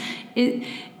mindfulness.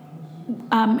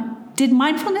 Did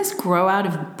mindfulness grow out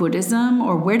of Buddhism,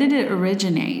 or where did it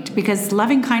originate? Because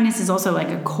loving kindness is also like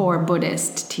a core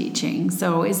Buddhist teaching.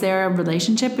 So is there a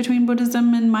relationship between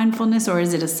Buddhism and mindfulness, or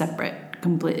is it a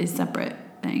completely separate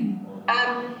thing?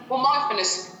 Well,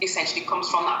 mindfulness essentially comes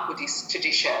from that Buddhist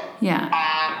tradition. Yeah.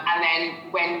 And then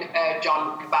when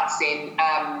Jon Kabat-Zinn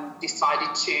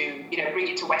decided to, bring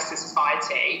it to Western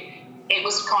society, it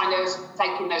was kind of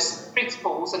taking those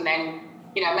principles and then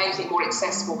making it more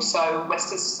accessible so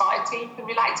Western society can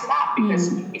relate to that,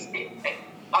 because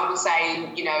I would say,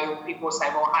 people will say,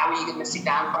 well, how are you going to sit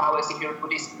down for hours if you're a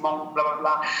Buddhist monk, blah, blah,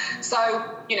 blah. So,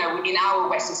 in our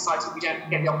Western society, we don't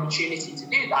get the opportunity to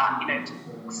do that, to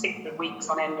sit for weeks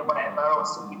on end or whatever, or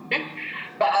some people do.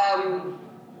 But,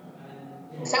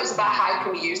 so it's about how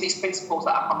can we use these principles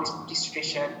that are from this Buddhist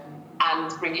tradition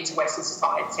and bring it to Western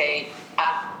society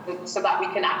so that we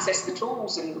can access the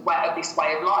tools and this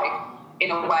way of life in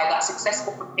a way that's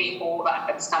accessible for people, that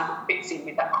understand what fits in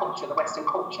with that culture, the Western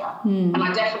culture. And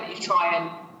I definitely try and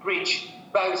bridge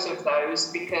both of those,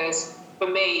 because for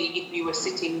me, if you were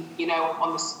sitting,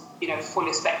 on the,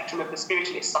 fuller spectrum of the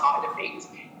spiritualist side of things,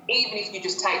 even if you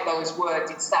just take those words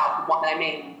itself and what they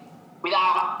mean,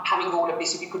 without having all of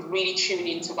this, if you could really tune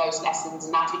into those lessons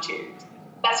and attitudes,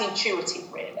 that's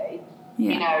intuitive, really.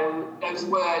 Yeah. Those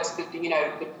words,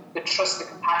 the trust, the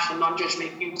compassion,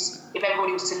 non-judgment, if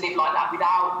everybody was to live like that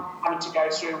without having to go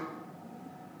through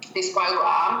this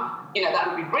program, that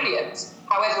would be brilliant.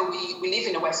 However, we live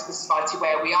in a Western society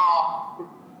where we are,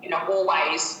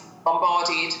 always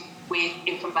bombarded with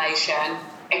information,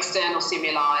 external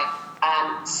stimuli,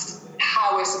 and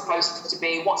how we're supposed to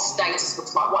be, what status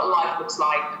looks like, what life looks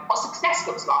like, what success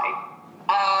looks like.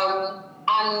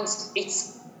 And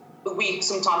we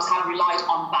sometimes have relied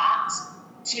on that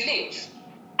to live.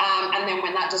 And then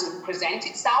when that doesn't present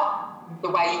itself the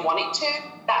way you want it to,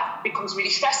 that becomes really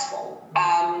stressful.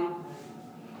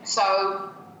 So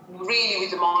really with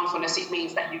the mindfulness, it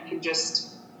means that you can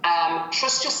just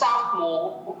trust yourself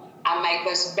more and make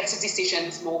those better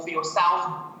decisions more for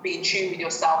yourself, be in tune with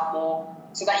yourself more,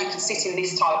 so that you can sit in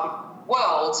this type of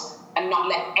world and not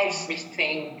let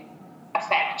everything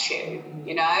affect you,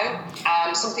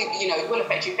 something, it will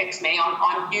affect you, affects me.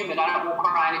 I'm human. I don't walk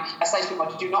around. I say to people,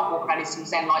 I do not walk around in some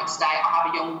Zen-like state. I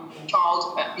have a young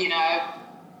child, but,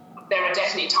 there are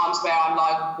definitely times where I'm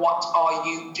like, what are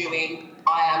you doing?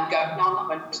 I am going, no, I'm not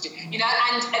going to do, and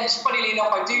funnily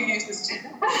enough, I do use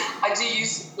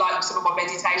like some of my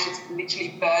meditations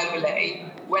literally verbally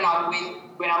when I'm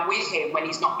with him, when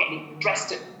he's not getting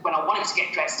dressed, when I want him to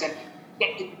get dressed and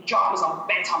get the pajamas on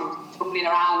bedtime and tumbling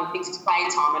around and thinks it's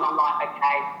playtime, and I'm like,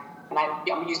 okay, and I'm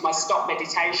going to use my stop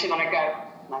meditation, and I go,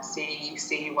 and I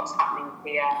see what's happening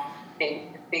here,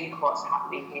 think what's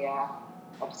happening here,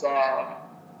 observe,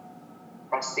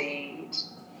 proceed.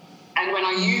 And when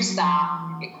I use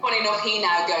that, funny enough, he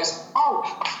now goes, oh,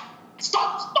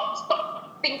 stop,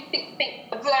 think,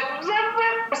 observe,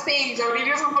 proceed. So he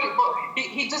doesn't fully, but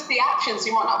he does the actions,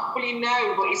 you might not fully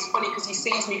know, but it's funny because he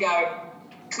sees me go,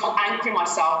 because I'm anchoring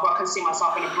myself, but I can see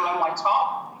myself going to blow my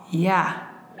top. Yeah.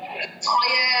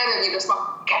 Tired, and you're just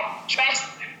like, get dressed.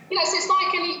 So it's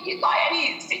like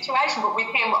any situation, but with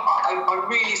him, I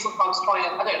really sometimes try,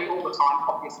 and I don't do it all the time,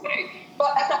 obviously,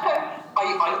 but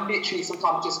I literally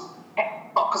sometimes just,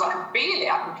 because I can feel it,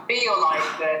 I can feel like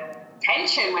the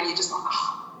tension when you're just like,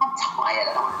 oh, I'm tired,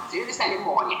 I don't want to do this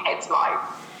anymore, and your head's like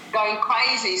going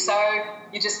crazy, so I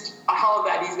hold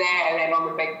that he's there, and then on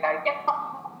the bed go, get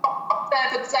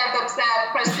observe,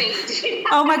 proceed.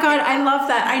 Oh my God, I love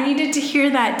that. I needed to hear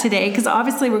that today, because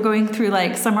obviously we're going through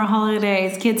like summer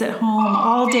holidays, kids at home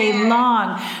all day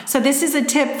long. So this is a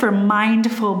tip for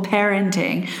mindful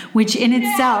parenting, which in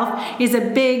itself is a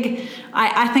big,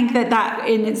 I think that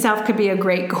in itself could be a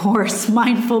great course,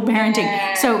 mindful parenting.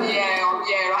 I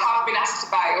have been asked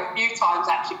about it a few times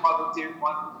actually while we do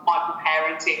mindful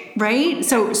parenting. Right?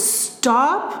 So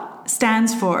STOP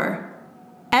stands for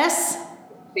S.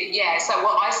 Yeah, so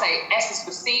what I say, S is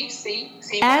for see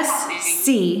what's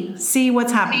happening. See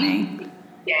what's happening.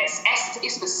 Yes, S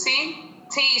is for see,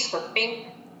 T is for think.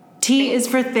 T is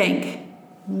for think.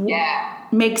 Yeah.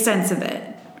 Make sense of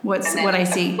it. What I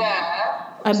see.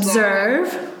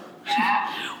 Observe. Yeah.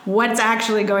 what's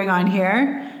actually going on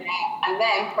here? And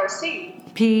then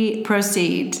proceed.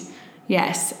 Proceed.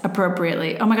 Yes,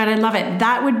 appropriately. Oh my God, I love it.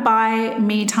 That would buy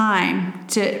me time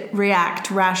to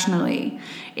react rationally.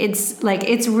 It's like,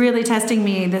 it's really testing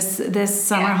me this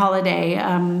summer holiday,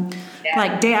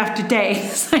 like day after day.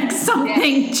 It's like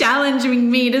something challenging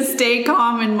me to stay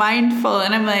calm and mindful.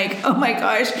 And I'm like, oh my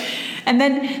gosh. And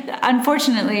then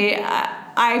unfortunately,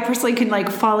 I personally can like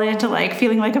fall into like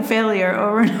feeling like a failure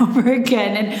over and over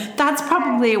again. And that's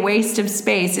probably a waste of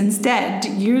space. Instead,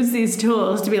 use these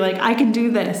tools to be like, I can do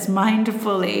this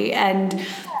mindfully and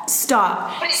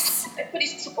stop. But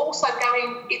it's also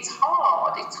going, it's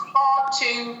hard. It's hard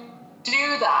to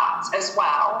do that as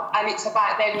well. And it's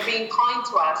about then being kind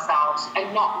to ourselves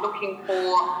and not looking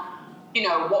for, you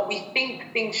know, what we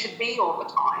think things should be all the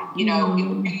time. You know, it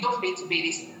would be lovely to be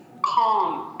this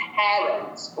calm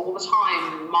parent all the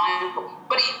time, mindful.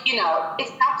 But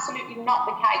it's absolutely not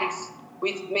the case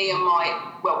with me and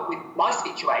with my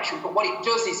situation. But what it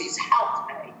does is it's helped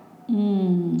me.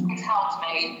 It's helped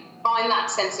me find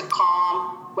that sense of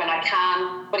calm when I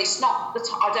can. But it's not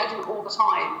I don't do it all the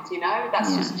time. You know,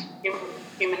 that's just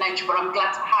human nature. But I'm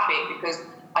glad to have it because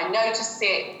I notice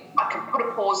it. I can put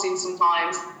a pause in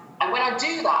sometimes. And when I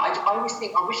do that, I always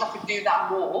think I wish I could do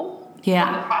that more.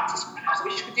 Yeah. The practice. I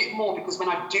wish I could do it more because when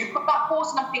I do put that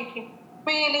pause and I'm thinking,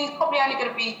 really, he's probably only going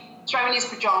to be throwing his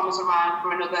pajamas around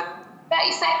for another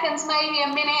 30 seconds, maybe a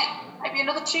minute, maybe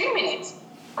another 2 minutes.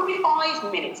 Could be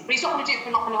 5 minutes, but he's not going to do it for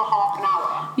not another half an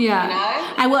hour. Yeah.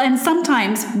 You know? And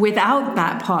sometimes without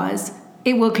that pause,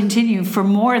 it will continue for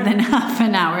more than half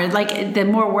an hour. Like the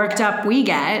more worked up we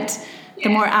get, the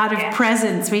more out of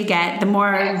presence we get, the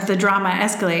more the drama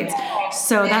escalates.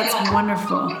 So that's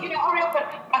wonderful. You know, hurry up.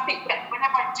 I think that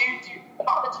whenever I do, a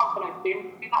lot of the time when I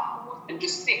do that pause and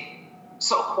just sit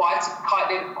sort of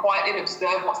quietly and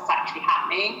observe what's actually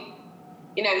happening,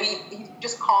 you know, he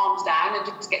just calms down and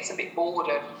just gets a bit bored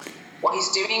of what he's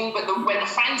doing. But when the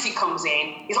frenzy comes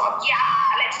in, he's like,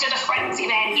 yeah, let's do the frenzy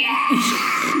then, yeah.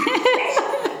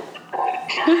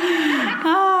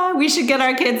 We should get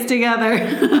our kids together.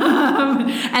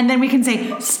 And then we can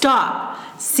say, stop,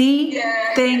 see,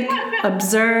 think,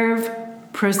 observe,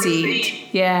 proceed.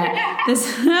 Yeah.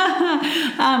 Is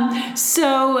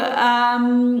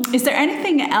there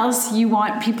anything else you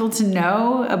want people to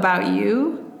know about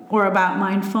you or about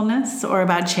mindfulness or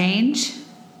about change?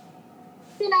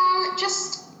 You know, I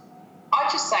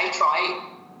just say try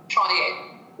it.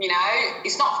 You know,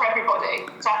 it's not for everybody.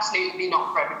 It's absolutely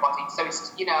not for everybody. So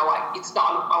it's, you know, it's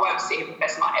not. I won't sit here and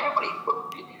profess like everybody,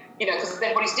 but, you know, because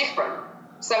everybody's different.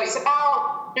 So it's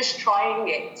about just trying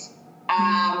it.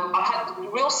 I've had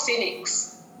real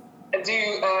cynics do.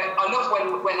 I love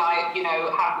when I, you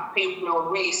know, have people who are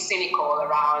really cynical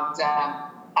around.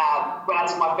 When I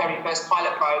did my very first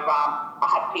pilot program, I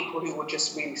had people who were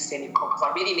just really cynical because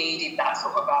I really needed that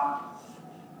sort of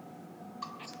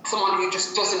someone who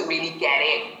just doesn't really get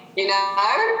it. You know,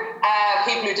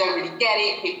 people who don't really get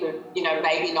it, people who, you know,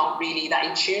 maybe not really that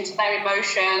in tune to their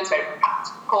emotions, very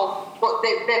practical. But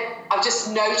I've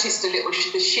just noticed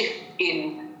the shift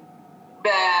in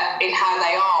how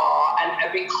they are and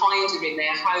a bit kinder in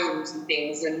their homes and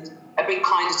things and a bit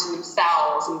kinder to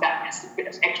themselves and that bit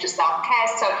of extra self-care.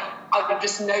 So I've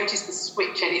just noticed the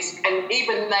switch and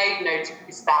even they've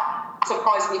noticed that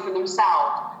surprisingly for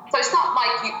themselves. So it's not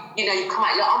like you know, you come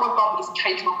out, you're like, oh my God, it's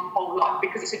changed my whole life,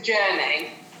 because it's a journey.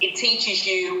 It teaches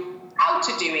you how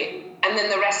to do it, and then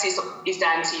the rest is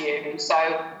down to you. So,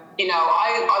 you know,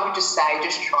 I would just say,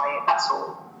 just try it. That's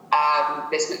all.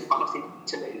 There's nothing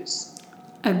to lose.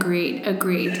 Agreed.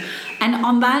 And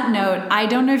on that note, I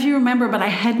don't know if you remember, but I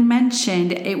had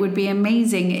mentioned it would be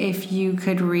amazing if you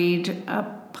could read a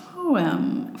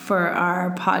poem for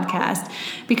our podcast,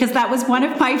 because that was one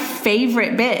of my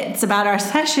favorite bits about our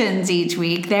sessions each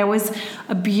week. There was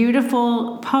a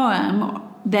beautiful poem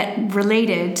that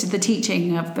related to the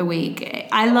teaching of the week.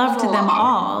 I loved them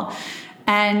all,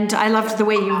 and I loved the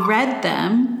way you read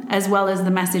them as well as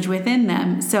the message within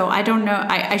them. So I don't know,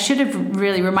 I should have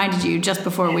really reminded you just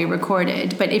before we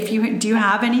recorded, but do you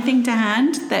have anything to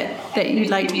hand that you'd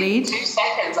like to read? 2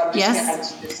 seconds. I'm just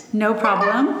Yes, no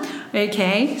problem.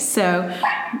 Okay, so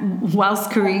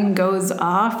whilst Corinne goes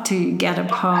off to get a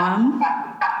poem.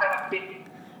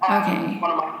 Okay.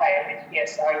 One of my favourites.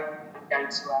 Yes, I'm going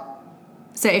to.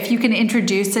 So if you can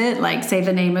introduce it, like say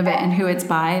the name of it and who it's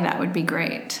by, that would be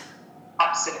great.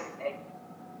 Absolutely.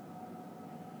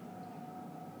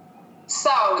 So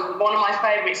one of my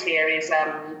favourites here is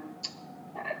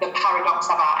The Paradox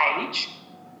of Our Age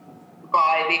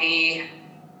by the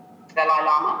Dalai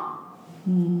Lama.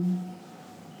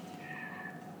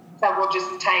 So we'll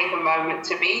just take a moment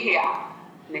to be here.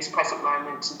 in this present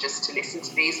moment, and just to listen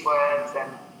to these words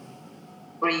and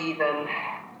breathe, and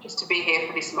just to be here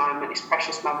for this moment, this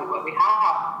precious moment where we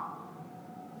have.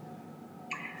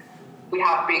 We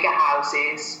have bigger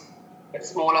houses, but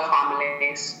smaller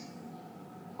families,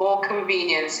 more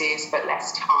conveniences, but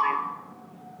less time.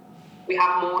 We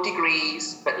have more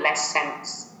degrees, but less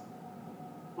sense,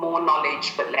 more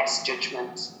knowledge, but less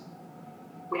judgment.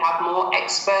 We have more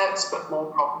experts, but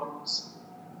more problems,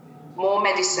 more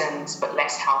medicines, but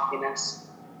less healthiness.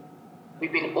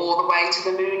 We've been all the way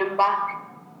to the moon and back,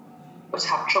 but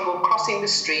have trouble crossing the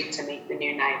street to meet the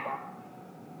new neighbour.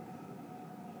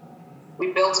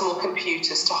 We built more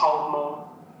computers to hold more,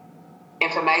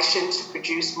 information to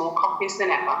produce more copies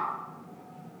than ever,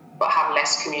 but have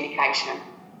less communication.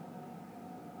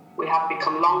 We have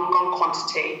become long on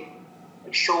quantity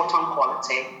and short on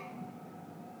quality.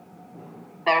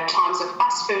 There are times of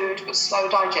fast food but slow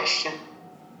digestion,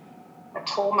 a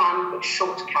tall man but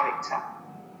short character,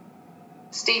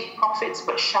 steep profits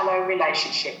but shallow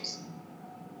relationships.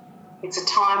 It's a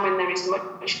time when there is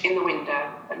much in the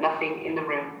window but nothing in the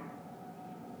room.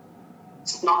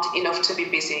 It's not enough to be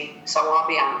busy, so are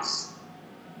the ants.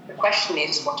 The question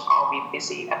is, what are we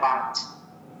busy about?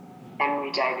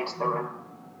 Henry David Thoreau.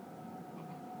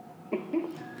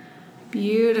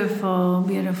 Beautiful,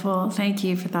 beautiful. Thank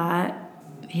you for that.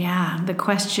 Yeah, the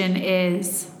question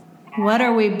is, what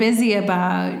are we busy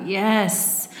about?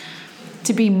 Yes,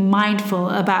 to be mindful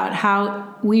about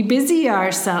how we busy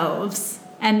ourselves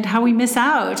and how we miss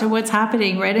out on what's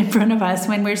happening right in front of us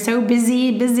when we're so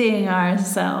busying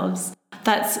ourselves.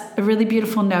 That's a really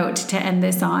beautiful note to end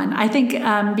this on. I think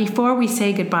before we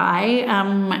say goodbye,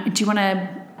 do you want to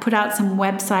put out some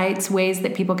websites, ways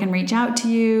that people can reach out to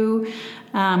you,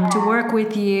 to work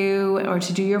with you, or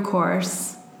to do your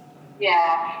course?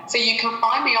 Yeah, so you can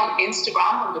find me on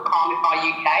Instagram under Calmify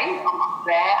UK. I'm up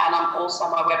there, and I'm also,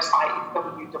 my website is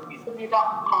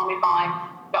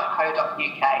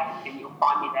www.calmify.co.uk, and you'll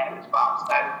find me there as well.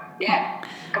 So yeah,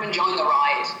 come and join the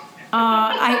ride.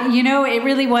 It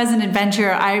really was an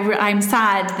adventure. I'm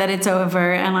sad that it's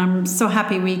over, and I'm so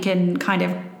happy we can kind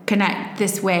of connect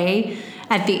this way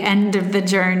at the end of the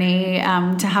journey,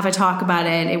 to have a talk about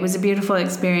it. It was a beautiful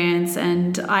experience,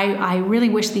 and I really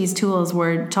wish these tools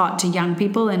were taught to young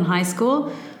people in high school.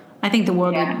 I think the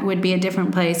world would be a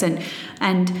different place, and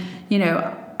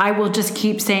I will just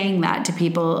keep saying that to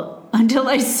people until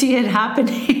I see it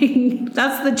happening.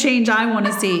 That's the change I want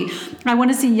to see. I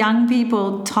want to see young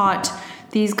people taught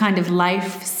these kind of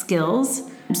life skills.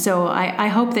 So I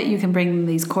hope that you can bring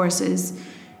these courses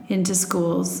into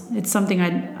schools. It's something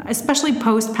especially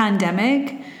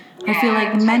post-pandemic, I feel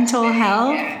like mental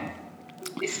health. Yeah.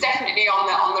 It's definitely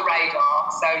on the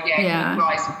radar. So yeah.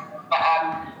 But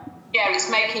it's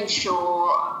making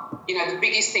sure, the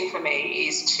biggest thing for me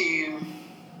is to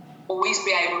always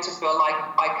be able to feel like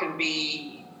I can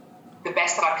be the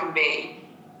best that I can be.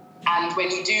 And when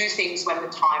you do things when the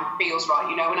time feels right,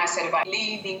 when I said about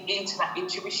leaning into that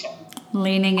intuition.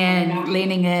 Leaning in,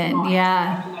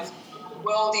 yeah. The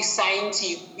world is saying to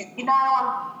you,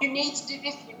 you need to do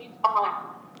this,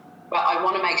 but I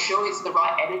want to make sure it's the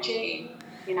right energy.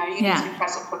 You need to be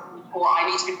present for people, I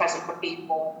need to be present for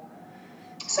people.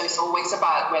 So it's always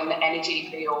about when the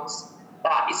energy feels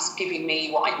that is giving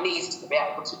me what it needs to be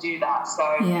able to do that. So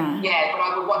but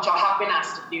I would watch. I have been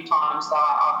asked a few times, so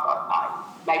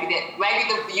maybe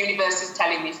the universe is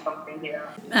telling me something here.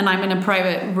 And I'm in a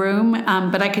private room,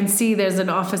 but I can see there's an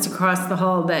office across the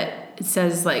hall that it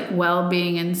says like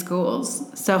well-being in schools.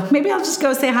 So maybe I'll just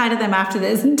go say hi to them after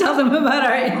this and tell them about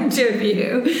our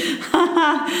interview.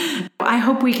 I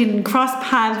hope we can cross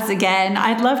paths again.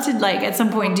 I'd love to at some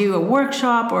point do a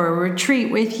workshop or a retreat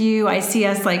with you. I see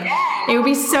us it would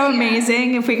be so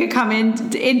amazing if we could come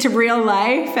into real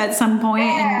life at some point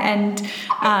and so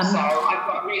I've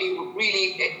got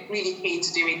really keen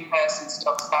to do in-person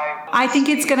stuff. So I think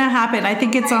it's going to happen. I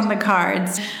think it's on the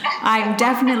cards. I'm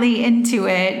definitely into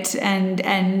it and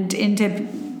into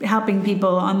helping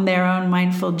people on their own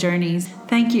mindful journeys.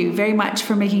 Thank you very much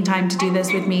for making time to do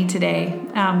this with me today.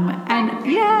 And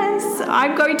yes,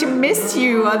 I'm going to miss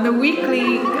you on the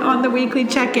weekly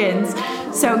check-ins.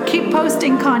 So keep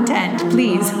posting content,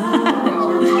 please.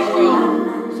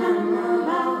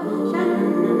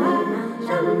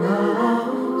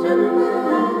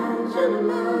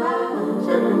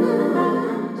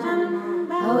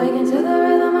 Awaken to the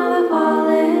rhythm of the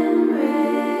falling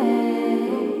rain.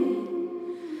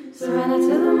 Surrender to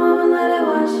the moment, let it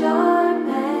wash your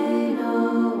pain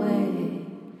away.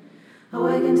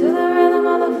 Awaken to the rhythm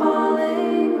of the falling